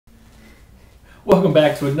Welcome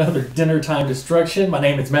back to another Dinner Time Destruction. My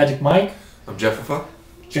name is Magic Mike. I'm FaFa.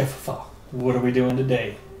 FaFa. What are we doing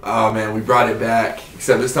today? Oh man, we brought it back.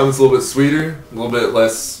 Except this time it's a little bit sweeter, a little bit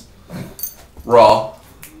less raw.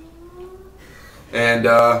 And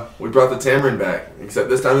we brought the tamarind back. Except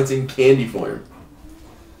this time it's in candy form.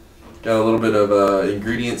 Got a little bit of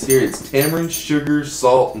ingredients here. It's tamarind, sugar,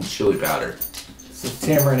 salt, and chili powder. So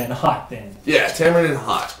tamarind and hot then. Yeah, tamarind and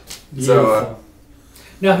hot. Beautiful. So,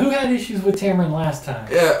 now, who had issues with tamarind last time?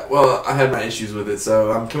 yeah, well, I had my issues with it,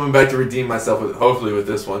 so I'm coming back to redeem myself with hopefully with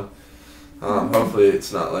this one. Hopefully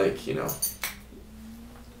it's not like, you know.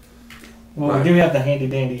 Well, we do have the handy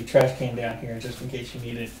dandy trash can down here just in case you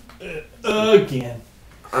need it again.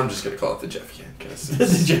 I'm just going to call it the Jeff can. Cause The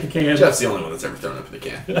Jeff can. Jeff's the only one that's ever thrown up in the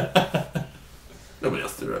can. Nobody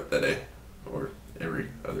else threw up that day. Or every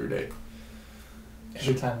other day.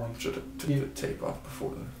 Every time we Should have took the tape off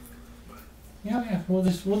before the... Yeah. We'll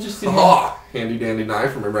just sit here. Oh, handy dandy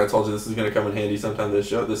knife. Remember I told you this is going to come in handy sometime this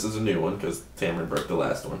show? This is a new one because Tamarind broke the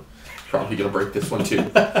last one. Probably going to break this one too.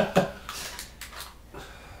 That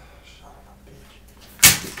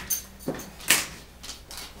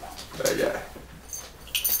guy.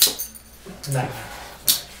 Knife.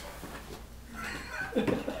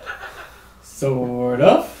 Sort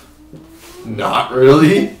of. Not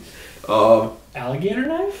really. Alligator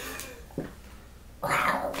knife?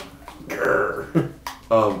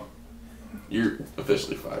 You're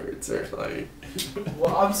officially fired, sir. Like,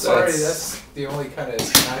 well, I'm sorry, that's the only kind of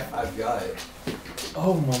knife I've got.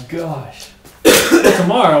 Oh my gosh. Well,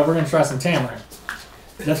 tomorrow we're going to try some tamarind.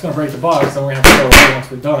 That's going to break the box, so we're going to have to throw it away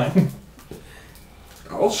once we're done.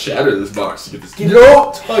 I'll shatter this box to get this.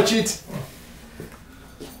 Don't touch it!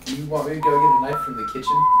 Do you want me to go get a knife from the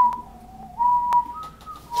kitchen?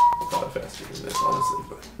 Probably faster than this, honestly,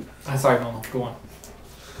 but... I'm sorry, Mama. Go on.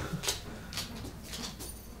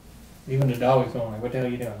 Even the dog is going like, what the hell are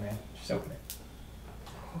you doing, man? Just open it.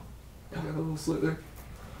 I got a little slit there.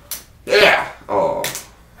 Yeah! Oh.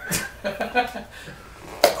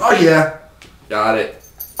 Oh, yeah. Got it.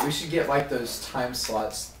 We should get like those time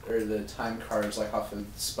slots or the time cards like off of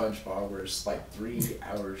SpongeBob where it's like 3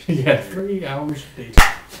 hours. Yeah, 3 hours a day.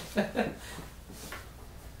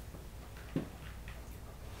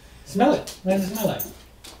 Smell it. What does it smell like?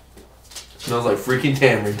 Smells like freaking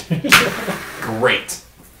tamarind. Great.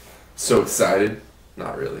 So excited.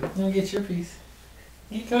 Not really. I'll get your piece.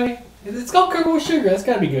 You go ahead. It's called covered with sugar. That's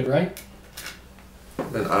got to be good, right?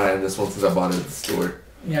 Been eyeing this one since I bought it at the store.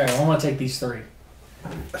 Yeah, I want to take these 3.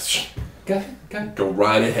 Go ahead. Go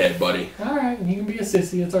right ahead, buddy. All right, you can be a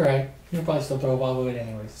sissy. It's all right. You'll probably still throw a ball of it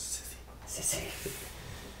anyways. Sissy.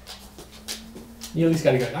 You at least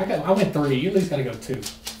got to go. I went 3. You at least got to go 2.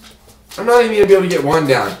 I'm not even going to be able to get one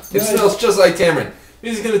down. It smells just like tamarind.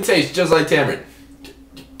 This is going to taste just like tamarind.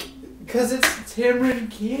 Because it's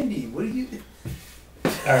tamarind candy. What do you...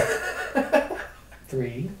 Alright.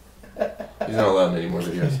 3. He's not allowed in any more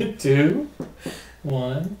videos. 2.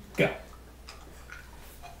 1. Go.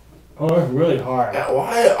 Oh, it's really hard. Yeah,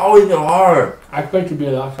 why always so hard? I expect to be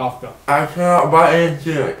a lot softer. I cannot bite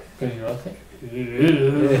into it. Because you're okay.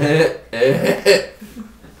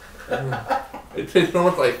 It tastes so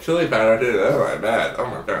much like chili powder too. That's like bad. Oh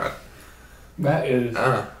my god. That is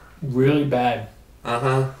really bad.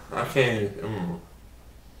 I can't.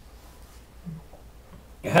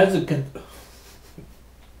 It has a...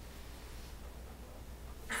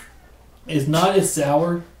 It's not as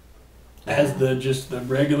sour as the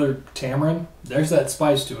regular tamarind. There's that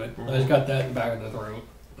spice to it. I just got that in the back of the throat.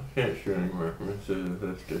 I can't shoot anymore.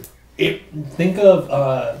 That's good. Think of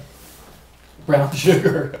brown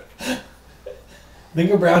sugar.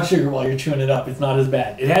 Think of brown sugar while you're chewing it up. It's not as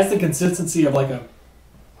bad. It has the consistency of like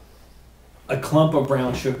a clump of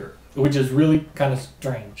brown sugar, which is really kind of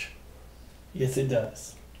strange. Yes, it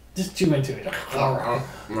does. Just chew into it.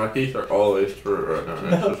 My teeth are always through right now.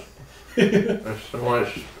 No. There's so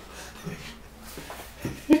much.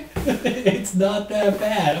 It's not that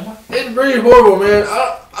bad. It's pretty horrible, man.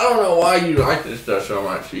 I don't know why you like this stuff so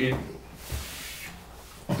much.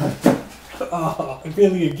 Oh,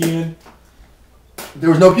 really again? There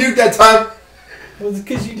was no puke that time. It was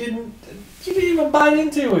because you didn't even bite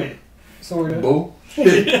into it. Sort of.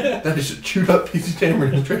 Bullshit. That is a chewed up piece of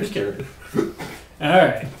tamarind in the trash can.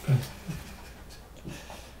 Alright.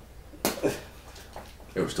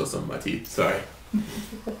 There was still some in my teeth. Sorry.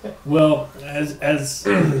 Well, as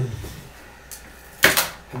I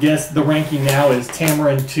guess the ranking now is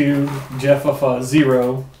Tamarind 2, FaFa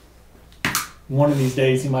 0. One of these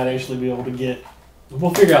days he might actually be able to get...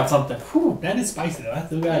 We'll figure out something. Whew, that is spicy though. I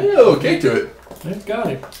still got it. Yeah, okay to it. It's got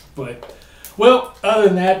it. But Well, other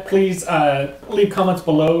than that, please leave comments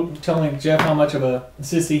below telling Jeff how much of a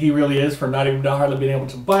sissy he really is for not even hardly being able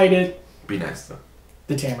to bite it. Be nice though.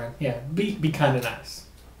 The tamarind, yeah. Be kind of nice.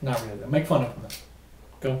 Not really, though. Make fun of him,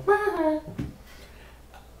 though. Go.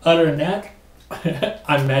 Other than that,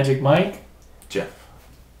 I'm Magic Mike. Jeff.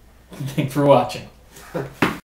 Thanks for watching.